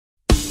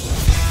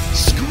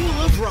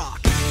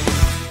Rock,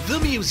 the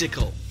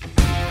musical,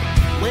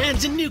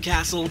 lands in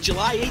Newcastle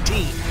July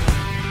 18.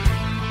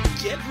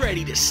 Get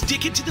ready to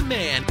stick it to the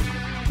man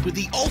with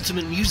the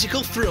ultimate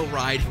musical thrill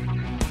ride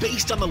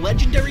based on the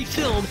legendary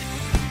film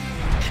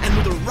and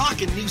with a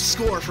rockin' new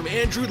score from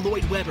Andrew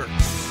Lloyd Webber.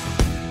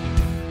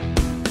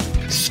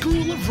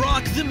 School of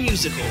Rock, the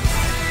musical.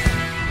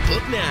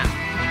 Book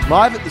now.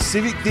 Live at the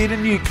Civic Theatre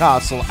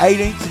Newcastle,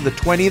 18th to the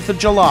 20th of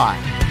July.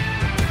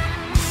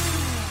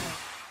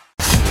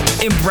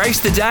 Embrace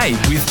the day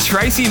with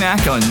Tracy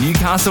Mack on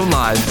Newcastle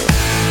Live.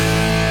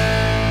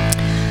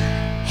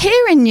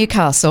 Here in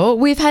Newcastle,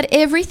 we've had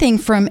everything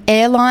from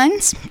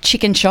airlines,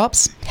 chicken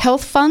shops,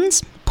 health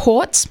funds,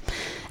 ports,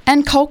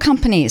 and coal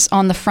companies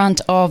on the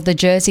front of the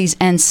jerseys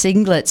and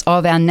singlets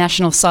of our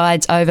national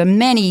sides over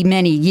many,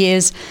 many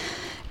years.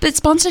 But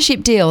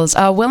sponsorship deals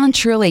are well and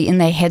truly in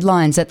their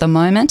headlines at the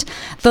moment.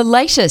 The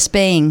latest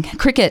being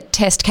cricket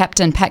Test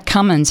captain Pat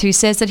Cummins, who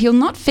says that he'll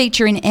not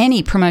feature in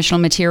any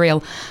promotional material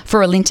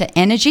for Alinta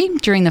Energy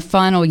during the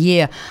final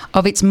year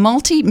of its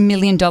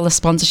multi-million-dollar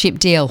sponsorship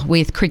deal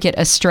with Cricket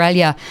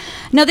Australia.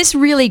 Now, this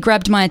really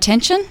grabbed my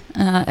attention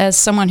as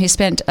someone who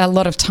spent a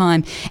lot of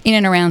time in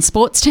and around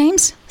sports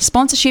teams.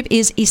 Sponsorship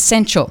is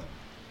essential.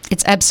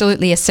 It's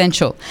absolutely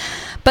essential.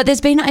 But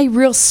there's been a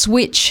real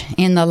switch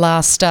in the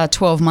last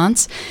 12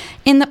 months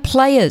in that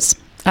players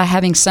are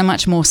having so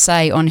much more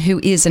say on who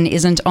is and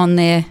isn't on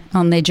their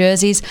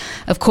jerseys.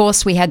 Of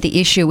course, we had the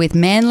issue with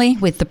Manly,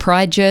 with the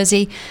Pride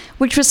jersey,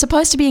 which was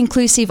supposed to be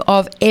inclusive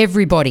of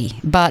everybody,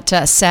 but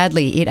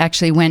sadly it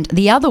actually went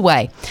the other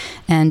way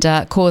and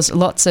caused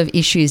lots of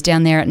issues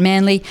down there at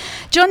Manly.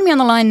 Joining me on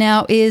the line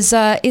now is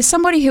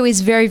somebody who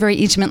is very, very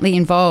intimately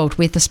involved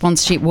with the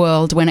sponsorship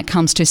world when it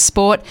comes to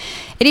sport.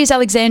 It is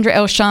Alexandra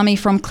El-Shami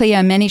from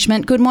Clio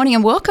Management. Good morning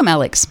and welcome,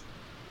 Alex.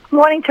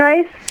 Morning,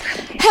 Trace.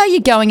 How are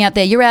you going out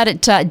there? You're out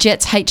at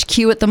Jets HQ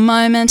at the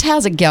moment.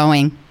 How's it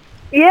going?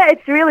 Yeah,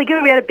 it's really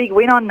good. We had a big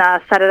win on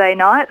Saturday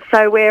night,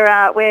 so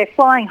we're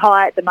flying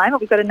high at the moment.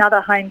 We've got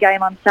another home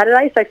game on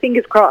Saturday, so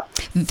fingers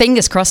crossed.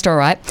 Fingers crossed, all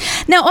right.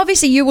 Now,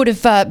 obviously, you would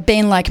have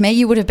been like me.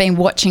 You would have been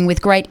watching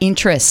with great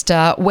interest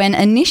when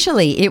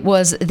initially it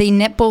was the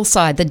netball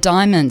side, the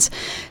Diamonds,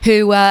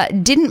 who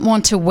didn't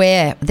want to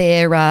wear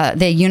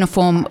their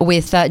uniform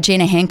with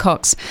Gina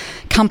Hancock's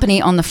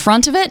company on the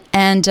front of it,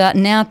 and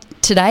now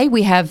today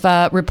we have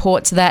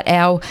reports that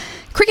our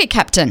cricket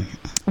captain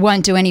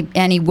won't do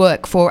any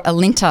work for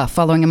Alinta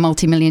following a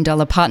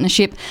multi-million-dollar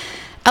partnership.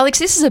 Alex,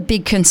 this is a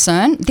big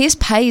concern. This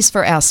pays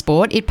for our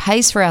sport. It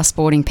pays for our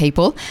sporting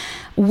people.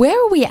 Where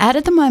are we at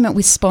the moment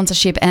with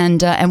sponsorship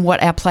and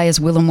what our players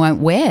will and won't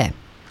wear?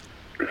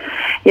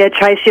 Yeah,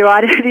 Trace, you're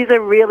right. It is a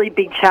really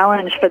big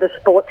challenge for the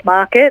sports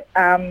market.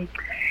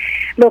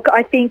 Look,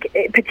 I think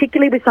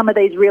particularly with some of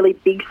these really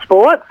big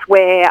sports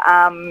where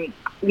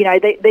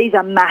these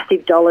are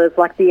massive dollars,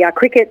 like the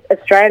Cricket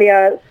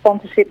Australia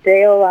sponsorship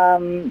deal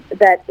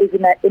that is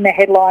in the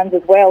headlines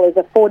as well is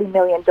a $40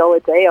 million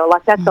deal.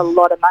 Like, that's a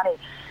lot of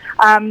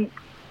money.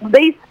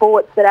 These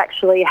sports that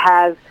actually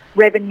have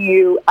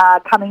revenue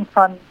coming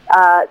from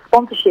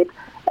sponsorship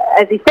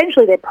as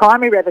essentially their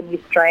primary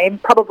revenue stream,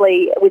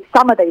 probably with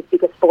some of these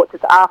bigger sports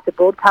it's after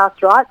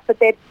broadcast rights, but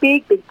they're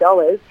big, big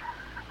dollars.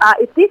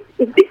 If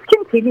this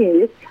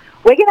continues,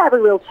 we're going to have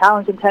a real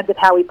challenge in terms of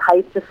how we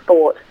pay for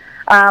sport.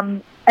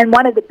 And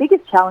one of the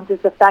biggest challenges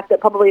is the fact that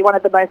probably one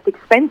of the most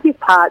expensive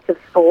parts of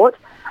sport,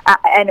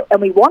 and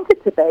we want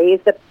it to be,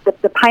 is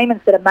the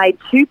payments that are made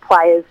to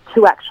players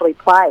to actually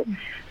play.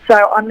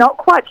 So I'm not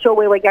quite sure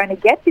where we're going to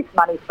get this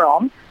money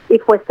from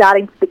if we're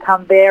starting to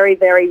become very,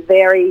 very,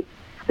 very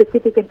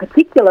specific and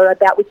particular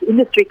about which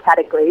industry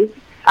categories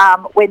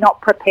we're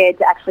not prepared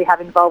to actually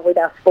have involved with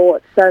our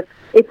sports. So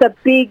it's a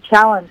big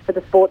challenge for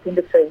the sports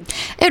industry.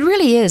 It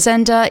really is.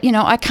 And,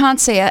 I can't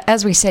see,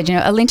 as we said,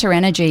 Alinta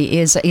Energy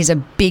is a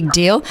big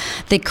deal.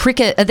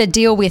 The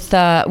deal with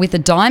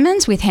the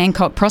Diamonds, with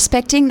Hancock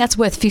Prospecting, that's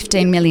worth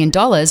 $15 million.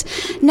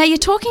 Now, you're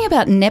talking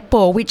about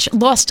netball, which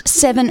lost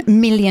 $7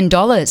 million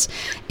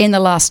in the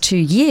last 2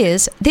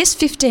 years. This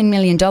 $15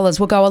 million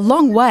will go a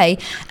long way,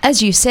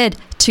 as you said,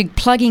 to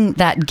plugging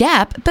that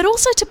gap, but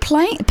also to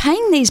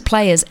paying these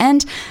players.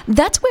 And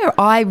that's where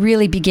I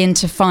really begin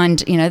to find,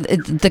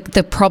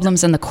 the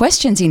problems and the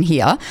questions in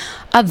here.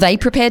 Are they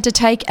prepared to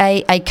take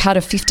a cut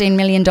of $15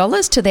 million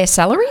to their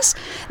salaries?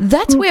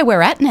 That's where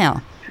we're at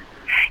now.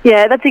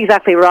 Yeah, that's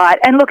exactly right.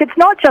 And look, it's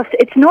not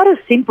as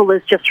simple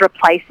as just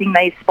replacing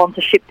these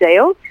sponsorship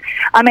deals.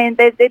 I mean,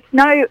 it's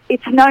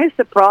no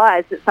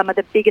surprise that some of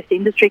the biggest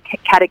industry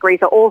categories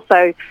are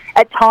also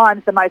at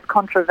times the most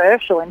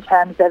controversial in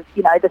terms of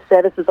the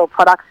services or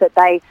products that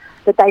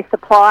they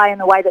supply and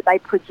the way that they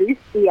produce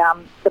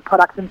the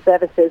products and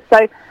services.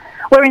 So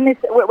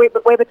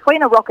we're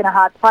between a rock and a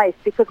hard place,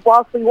 because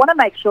whilst we want to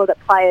make sure that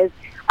players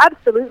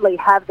absolutely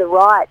have the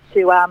right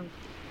to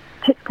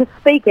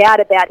speak out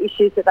about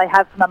issues that they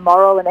have from a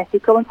moral and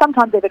ethical and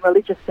sometimes even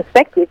religious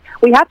perspective,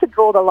 we have to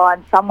draw the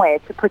line somewhere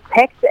to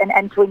protect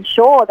and to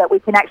ensure that we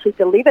can actually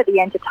deliver the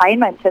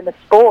entertainment and the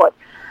sport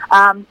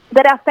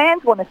that our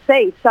fans want to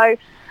see. So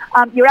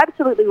you're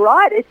absolutely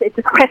right. It's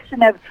a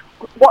question of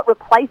what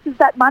replaces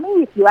that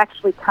money if you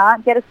actually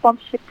can't get a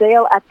sponsorship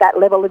deal at that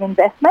level of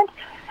investment.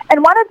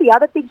 And one of the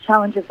other big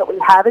challenges that we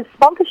have is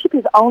sponsorship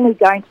is only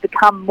going to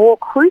become more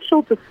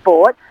crucial to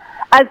sport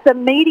as the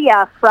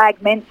media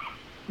fragments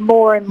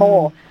more and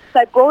more.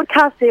 So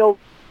broadcast deal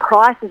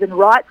prices and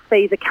rights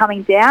fees are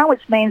coming down,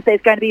 which means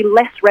there's going to be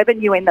less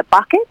revenue in the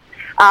bucket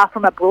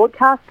from a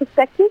broadcast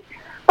perspective.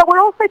 But we're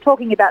also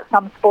talking about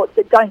some sports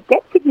that don't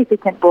get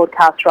significant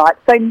broadcast rights.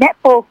 So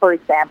netball, for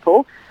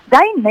example,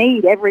 they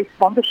need every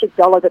sponsorship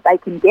dollar that they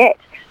can get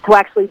to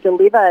actually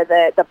deliver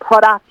the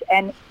product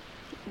and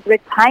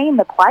retain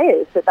the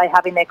players that they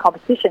have in their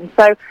competition.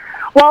 So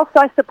whilst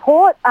I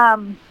support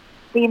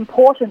the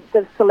importance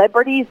of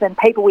celebrities and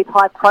people with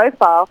high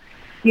profile,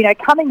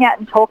 coming out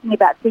and talking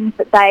about things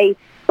that they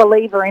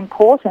believe are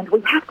important,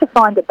 we have to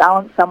find a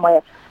balance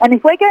somewhere. And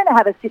if we're going to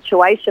have a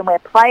situation where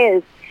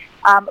players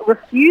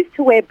refuse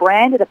to wear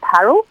branded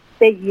apparel,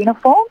 their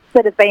uniforms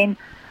that have been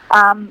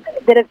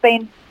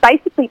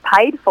basically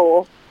paid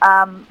for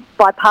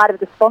by part of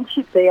the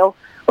sponsorship deal,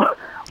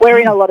 we're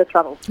in a lot of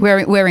trouble.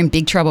 We're in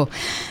big trouble.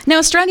 Now,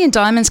 Australian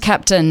Diamonds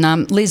captain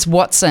Liz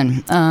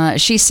Watson,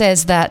 she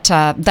says that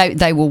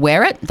they will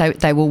wear it.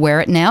 They will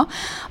wear it now.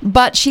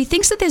 But she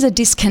thinks that there's a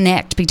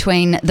disconnect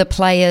between the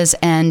players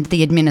and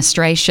the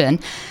administration.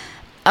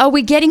 Are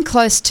we getting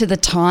close to the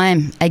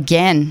time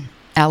again,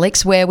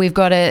 Alex, where we've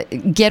got to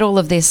get all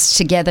of this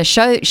together,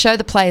 show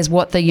the players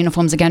what the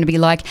uniforms are going to be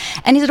like?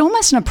 And is it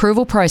almost an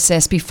approval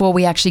process before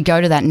we actually go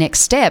to that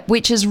next step,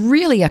 which is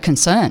really a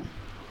concern?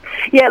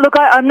 Yeah, look,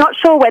 I'm not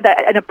sure whether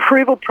an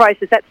approval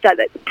process, that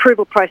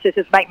approval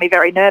processes make me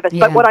very nervous,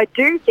 but what I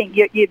do think,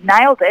 you've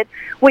nailed it,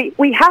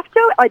 we have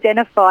to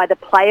identify the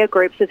player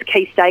groups as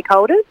key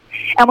stakeholders,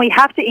 and we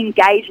have to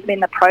engage them in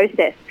the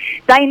process.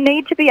 They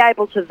need to be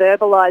able to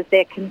verbalise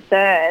their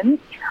concerns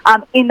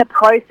in the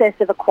process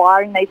of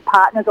acquiring these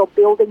partners or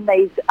building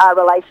these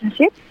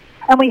relationships,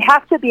 and we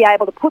have to be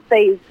able to put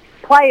these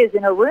players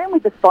in a room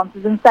with the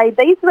sponsors and say,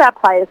 these are our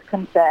players'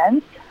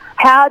 concerns.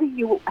 How do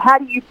you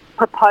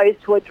propose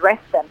to address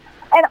them?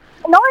 And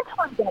 9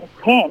 times out of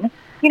 10,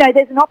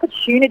 there's an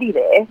opportunity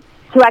there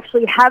to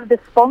actually have the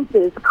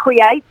sponsors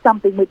create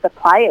something with the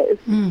players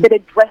that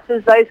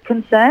addresses those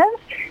concerns.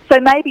 So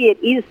maybe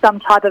it is some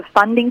type of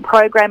funding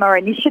program or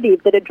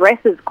initiative that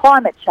addresses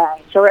climate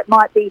change, or it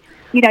might be,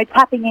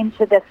 tapping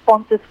into the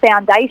sponsors'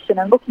 foundation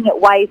and looking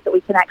at ways that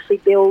we can actually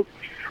build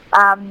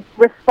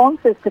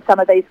responses to some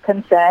of these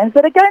concerns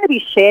that are going to be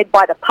shared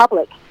by the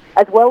public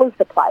as well as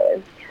the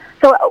players.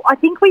 So I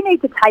think we need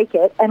to take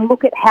it and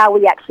look at how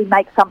we actually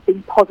make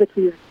something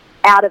positive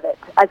out of it,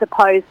 as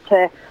opposed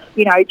to,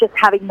 just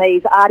having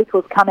these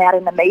articles come out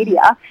in the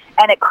media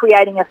and it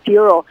creating a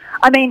furor.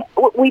 I mean,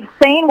 we've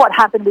seen what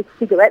happened with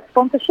cigarette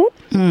sponsorship.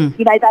 They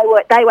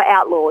were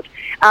outlawed.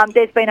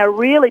 There's been a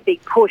really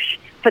big push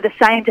for the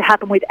same to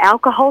happen with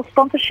alcohol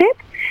sponsorship.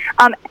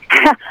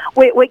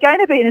 We're going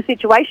to be in a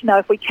situation, though,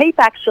 if we keep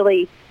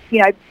actually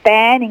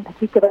banning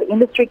particular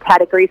industry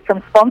categories from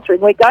sponsoring,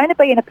 we're going to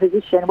be in a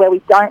position where we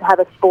don't have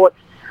a sports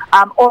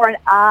or an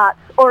arts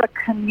or a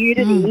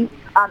community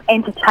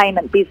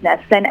entertainment business.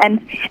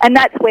 And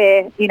that's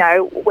where,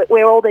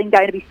 we're all then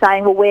going to be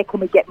saying, well, where can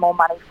we get more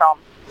money from?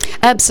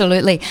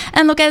 Absolutely.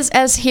 And look,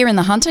 as here in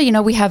the Hunter,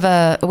 we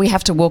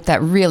have to walk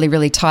that really,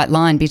 really tight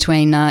line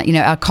between,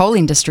 our coal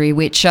industry,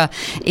 which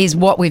is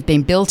what we've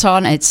been built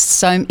on. It's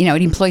so,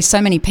 it employs so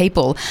many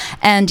people.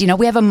 And,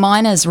 we have a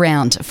miners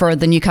round for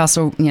the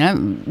Newcastle,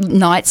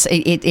 Knights.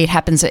 It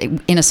happens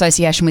in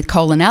association with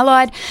Coal and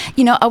Allied.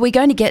 Are we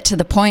going to get to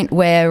the point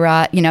where,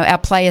 our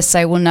players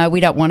say, well, no, we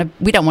don't want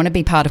to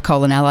be part of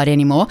Coal and Allied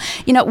anymore?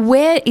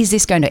 Where is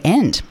this going to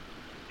end?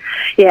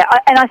 Yeah,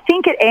 and I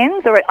think it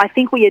ends, or I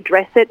think we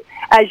address it,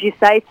 as you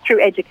say,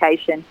 through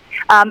education.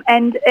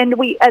 And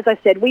we, as I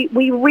said,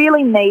 we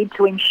really need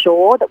to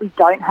ensure that we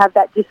don't have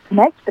that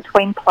disconnect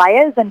between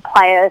players and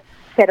player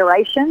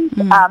federations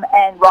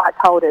and rights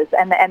holders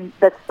and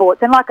the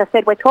sports. And like I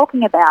said, we're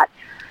talking about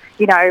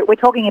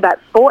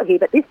sport here,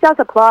 but this does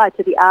apply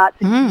to the arts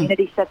and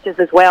community sectors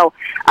as well.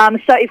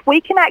 So if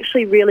we can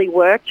actually really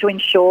work to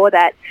ensure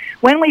that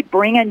when we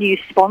bring a new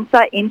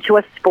sponsor into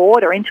a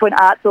sport or into an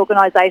arts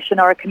organisation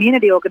or a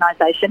community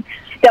organisation,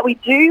 that we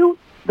do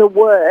the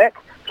work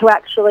to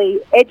actually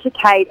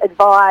educate,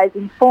 advise,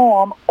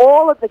 inform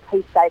all of the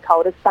key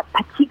stakeholders, but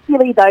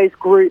particularly those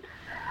groups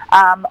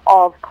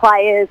of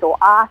players or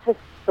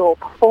artists or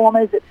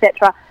performers,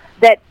 etc.,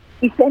 that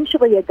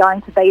essentially are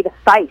going to be the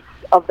face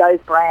of those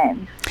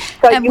brands.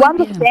 So you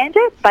understand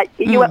it, but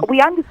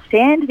we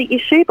understand the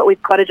issue, but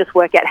we've got to just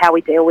work out how we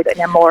deal with it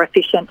in a more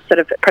efficient, sort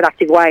of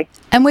productive way.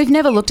 And we've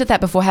never looked at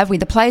that before, have we?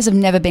 The players have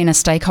never been a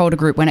stakeholder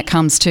group when it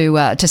comes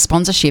to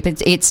sponsorship.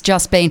 It's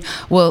just been,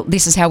 well,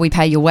 this is how we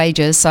pay your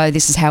wages, so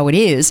this is how it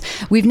is.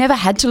 We've never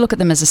had to look at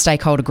them as a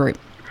stakeholder group.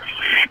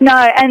 No,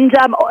 and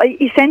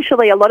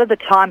essentially a lot of the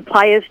time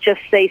players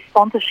just see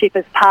sponsorship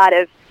as part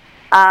of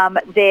as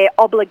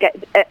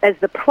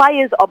the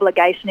player's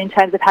obligation in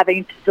terms of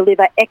having to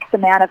deliver X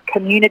amount of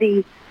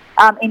community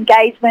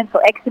engagements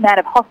or X amount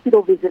of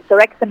hospital visits or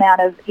X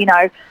amount of,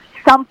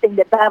 something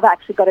that they've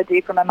actually got to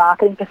do from a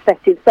marketing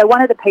perspective. So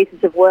one of the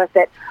pieces of work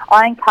that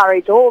I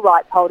encourage all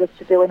rights holders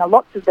to do in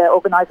lots of the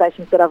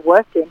organisations that I've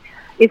worked in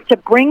is to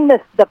bring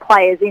the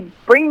players in,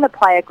 bring the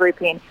player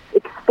group in,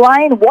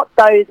 explain what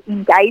those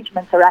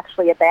engagements are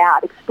actually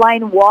about,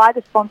 explain why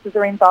the sponsors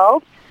are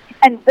involved,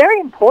 and very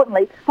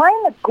importantly,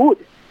 explain the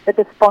good that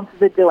the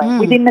sponsors are doing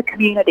within the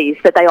communities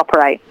that they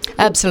operate.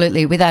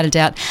 Absolutely, without a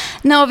doubt.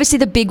 Now, obviously,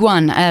 the big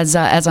one, as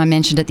I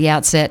mentioned at the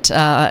outset,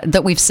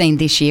 that we've seen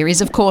this year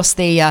is, of course,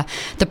 the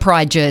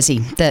Pride jersey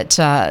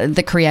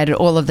that created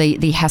all of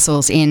the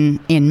hassles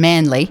in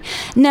Manly.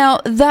 Now,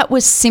 that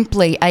was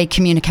simply a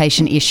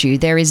communication issue.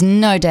 There is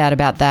no doubt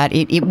about that.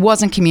 It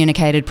wasn't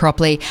communicated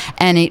properly,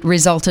 and it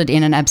resulted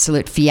in an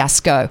absolute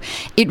fiasco.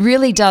 It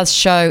really does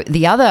show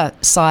the other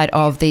side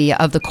of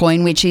the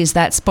coin, which is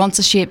that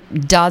sponsorship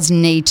does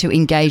need to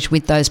engage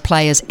with those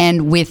players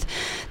and with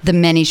the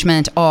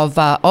management of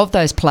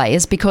those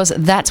players, because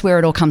that's where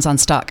it all comes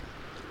unstuck.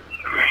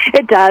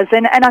 It does,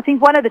 and I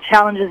think one of the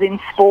challenges in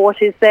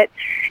sport is that,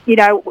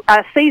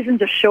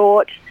 seasons are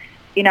short,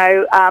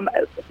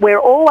 we're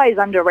always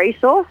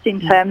under-resourced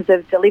in terms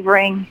of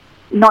delivering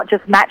not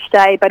just match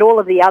day, but all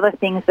of the other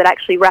things that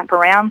actually wrap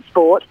around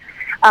sport.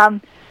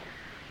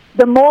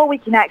 The more we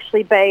can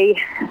actually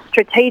be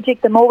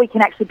strategic, the more we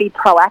can actually be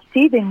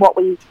proactive in what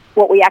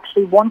we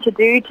actually want to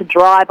do to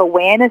drive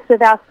awareness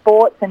of our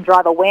sports and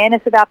drive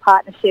awareness of our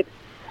partnerships,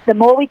 the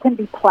more we can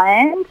be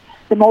planned,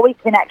 the more we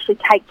can actually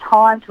take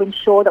time to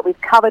ensure that we've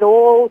covered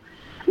all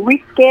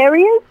risk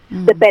areas,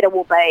 the better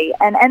we'll be.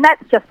 And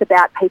that's just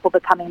about people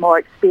becoming more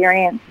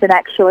experienced and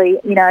actually,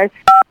 as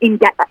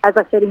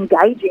I said,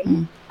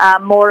 engaging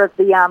more of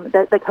the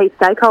key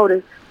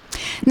stakeholders.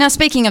 Now,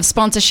 speaking of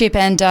sponsorship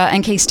and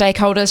key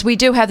stakeholders, we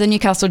do have the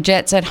Newcastle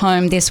Jets at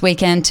home this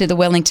weekend to the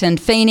Wellington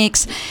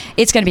Phoenix.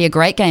 It's going to be a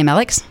great game,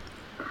 Alex.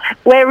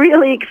 We're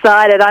really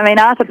excited. I mean,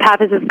 Arthur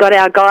Pappers has got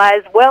our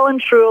guys well and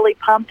truly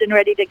pumped and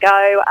ready to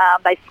go.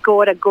 They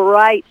scored a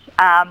great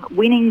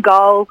winning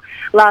goal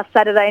last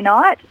Saturday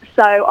night.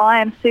 So I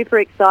am super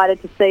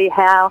excited to see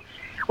how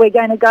we're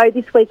going to go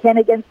this weekend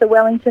against the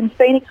Wellington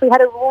Phoenix. We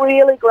had a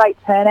really great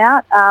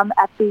turnout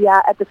at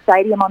the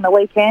stadium on the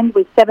weekend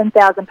with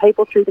 7,000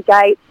 people through the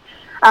gates.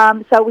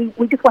 So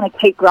we just want to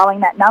keep growing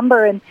that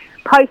number. And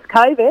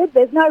post-COVID,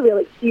 there's no real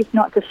excuse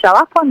not to show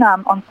up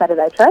on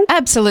Saturday, Trace.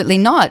 Absolutely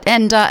not.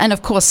 And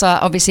of course,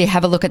 obviously,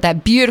 have a look at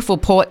that beautiful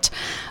Port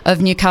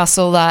of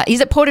Newcastle. Is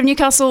it Port of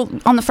Newcastle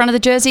on the front of the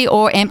jersey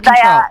or AMP Control?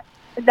 They are.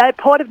 The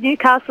Port of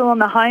Newcastle on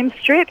the home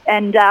strip,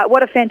 and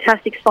what a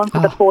fantastic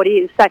sponsor the Port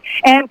is. So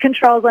AMP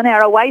Control's on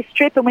our away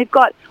strip, and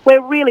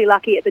we're really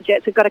lucky at the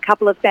Jets. We've got a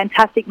couple of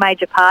fantastic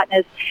major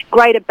partners.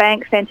 Greater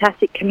Bank,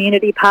 fantastic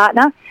community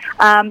partner.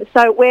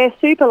 So we're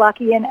super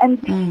lucky, and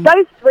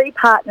those three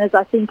partners,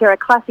 I think, are a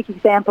classic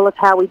example of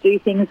how we do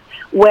things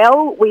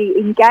well. We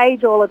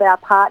engage all of our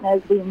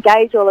partners. We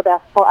engage all of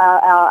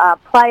our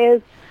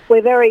players.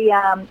 We're very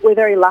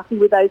lucky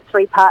with those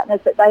three partners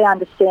that they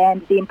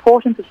understand the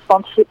importance of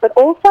sponsorship, but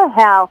also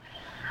how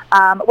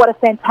what a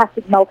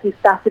fantastic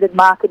multifaceted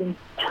marketing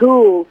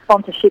tool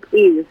sponsorship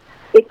is.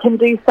 It can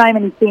do so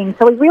many things.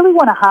 So we really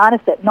want to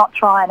harness it, not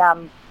try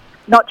and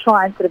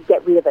sort of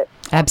get rid of it.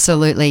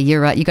 Absolutely,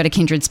 you're right. You've got a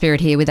kindred spirit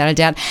here, without a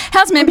doubt.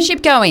 How's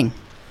membership going?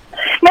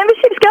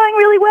 Membership's going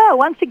really well.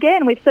 Once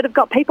again, we've sort of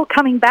got people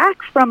coming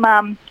back from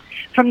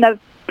the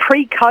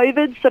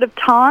pre-COVID sort of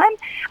time.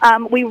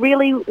 We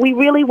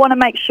really want to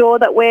make sure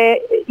that we're,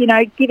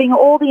 giving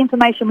all the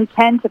information we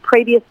can to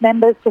previous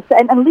members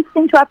and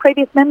listening to our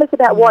previous members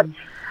about what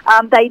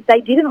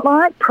they didn't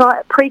like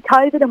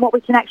pre-COVID and what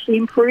we can actually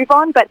improve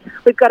on. But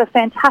we've got a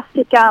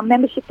fantastic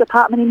membership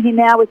department in here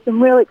now with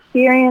some real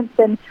experience,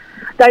 and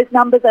those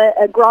numbers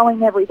are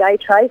growing every day,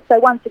 Trace. So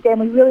once again,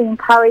 we really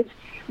encourage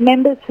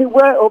members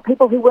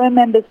people who were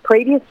members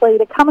previously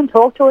to come and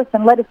talk to us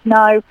and let us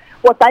know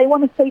what they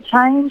want to see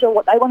change or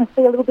what they want to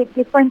see a little bit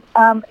different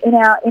in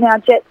our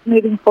Jets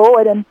moving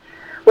forward, and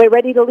we're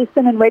ready to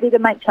listen and ready to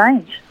make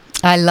change.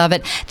 I love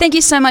it. Thank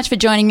you so much for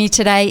joining me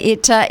today.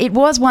 It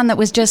was one that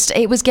was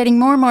it was getting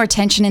more and more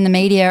attention in the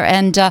media,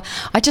 and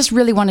I just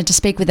really wanted to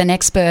speak with an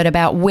expert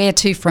about where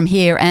to from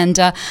here. And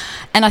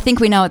I think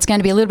we know it's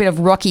going to be a little bit of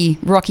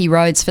rocky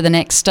roads for the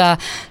next,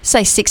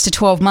 say, 6 to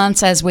 12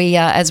 months as we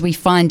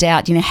find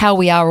out, how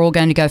we are all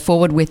going to go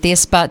forward with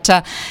this. But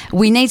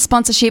we need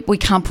sponsorship. We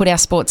can't put our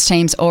sports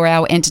teams or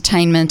our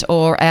entertainment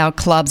or our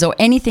clubs or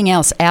anything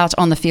else out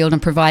on the field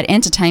and provide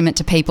entertainment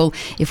to people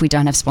if we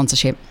don't have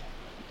sponsorship.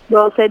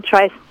 Well said,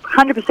 Trace.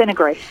 100%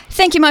 agree.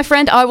 Thank you, my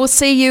friend. I will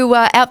see you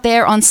out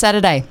there on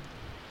Saturday.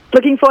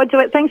 Looking forward to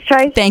it. Thanks,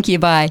 Trace. Thank you.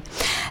 Bye.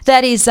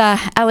 That is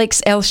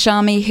Alex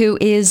El-Shami, who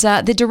is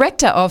the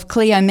director of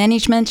Clio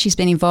Management. She's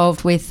been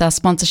involved with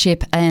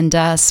sponsorship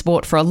and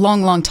sport for a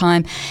long, long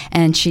time,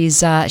 and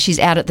she's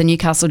out at the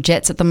Newcastle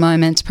Jets at the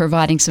moment,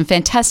 providing some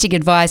fantastic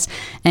advice,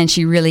 and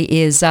she really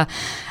is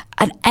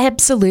an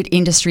absolute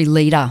industry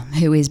leader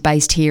who is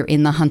based here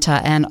in the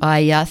Hunter, and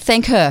I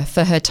thank her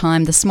for her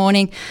time this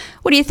morning.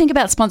 What do you think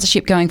about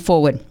sponsorship going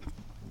forward?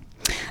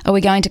 Are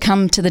we going to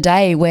come to the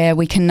day where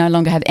we can no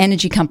longer have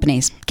energy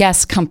companies,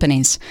 gas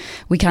companies?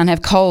 We can't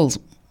have coal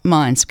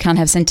mines, we can't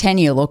have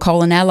Centennial or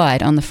Coal and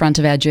Allied on the front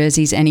of our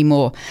jerseys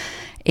anymore.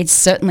 It's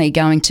certainly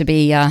going to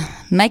be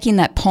making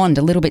that pond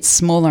a little bit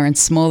smaller and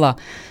smaller.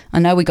 I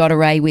know we got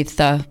away with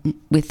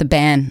the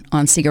ban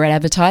on cigarette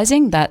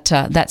advertising.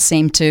 That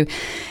seemed to,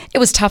 it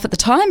was tough at the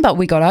time, but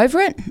we got over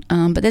it.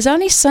 But there's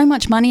only so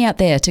much money out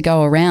there to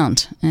go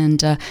around,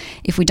 and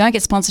if we don't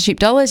get sponsorship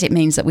dollars, it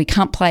means that we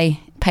can't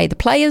pay the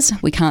players.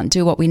 We can't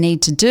do what we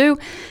need to do.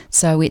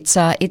 So it's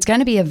going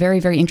to be a very,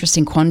 very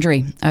interesting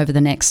quandary over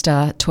the next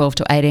 12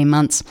 to 18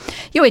 months.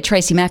 You're with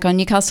Tracy Mack on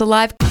Newcastle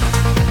Live.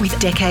 With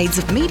decades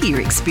of media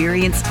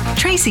experience,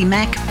 Tracy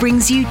Mack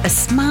brings you a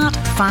smart,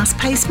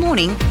 fast-paced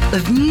morning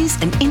of news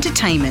and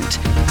entertainment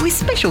with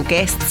special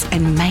guests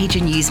and major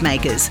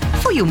newsmakers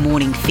for your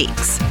morning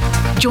fix.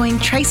 Join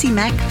Tracy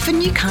Mack for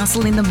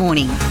Newcastle in the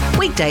Morning,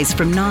 weekdays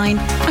from 9,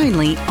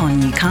 only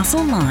on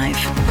Newcastle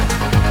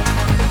Live.